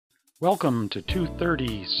Welcome to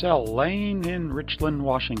 230 Cell Lane in Richland,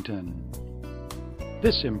 Washington.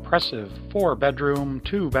 This impressive 4-bedroom,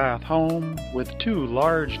 2-bath home with 2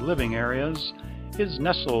 large living areas is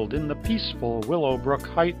nestled in the peaceful Willowbrook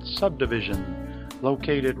Heights subdivision,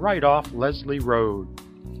 located right off Leslie Road.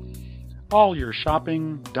 All your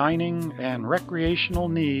shopping, dining, and recreational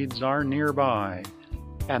needs are nearby,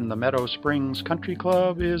 and the Meadow Springs Country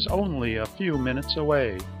Club is only a few minutes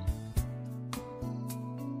away.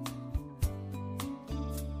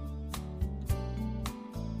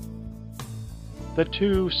 The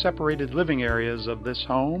 2 separated living areas of this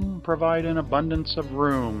home provide an abundance of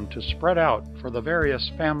room to spread out for the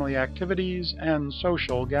various family activities and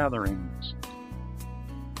social gatherings.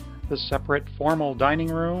 The separate formal dining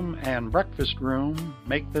room and breakfast room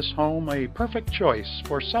make this home a perfect choice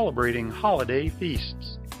for celebrating holiday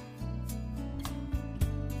feasts.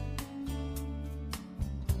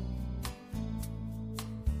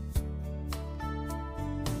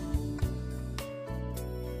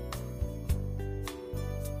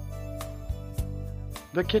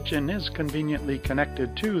 The kitchen is conveniently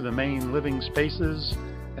connected to the main living spaces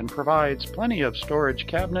and provides plenty of storage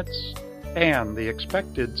cabinets and the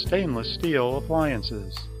expected stainless steel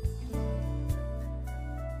appliances.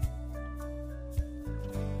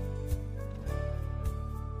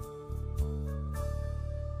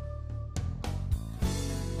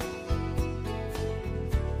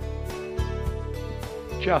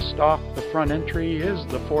 Just off the front entry is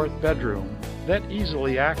the 4th bedroom that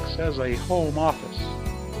easily acts as a home office.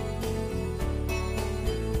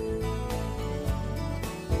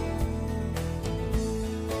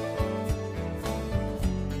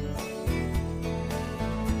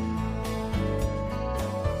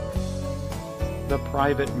 The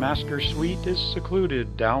private master suite is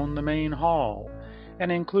secluded down the main hall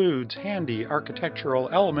and includes handy architectural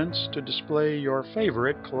elements to display your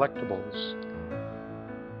favorite collectibles.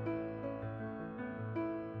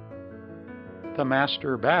 The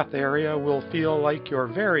master bath area will feel like your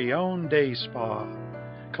very own day spa,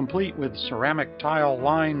 complete with ceramic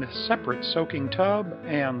tile-lined separate soaking tub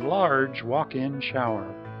and large walk-in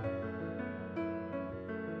shower.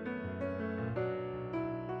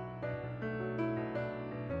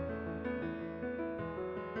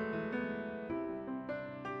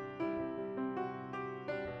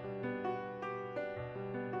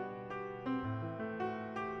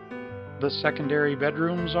 The secondary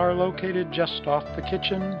bedrooms are located just off the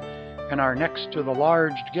kitchen and are next to the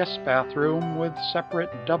large guest bathroom with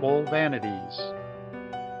separate double vanities.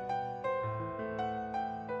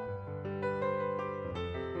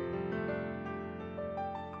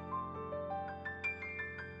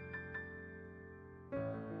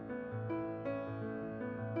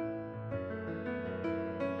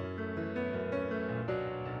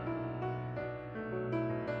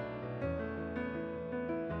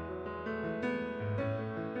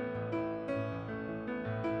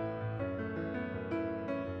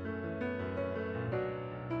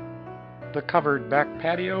 The covered back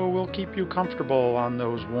patio will keep you comfortable on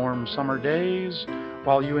those warm summer days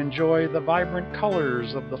while you enjoy the vibrant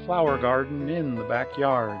colors of the flower garden in the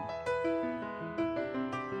backyard.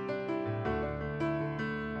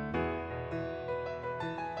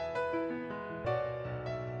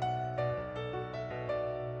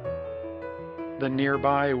 The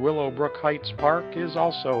nearby Willowbrook Heights Park is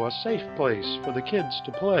also a safe place for the kids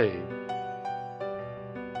to play.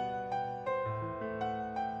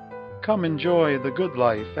 Come enjoy the good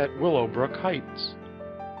life at Willowbrook Heights.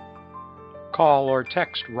 Call or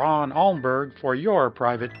text Ron Almberg for your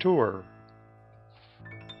private tour.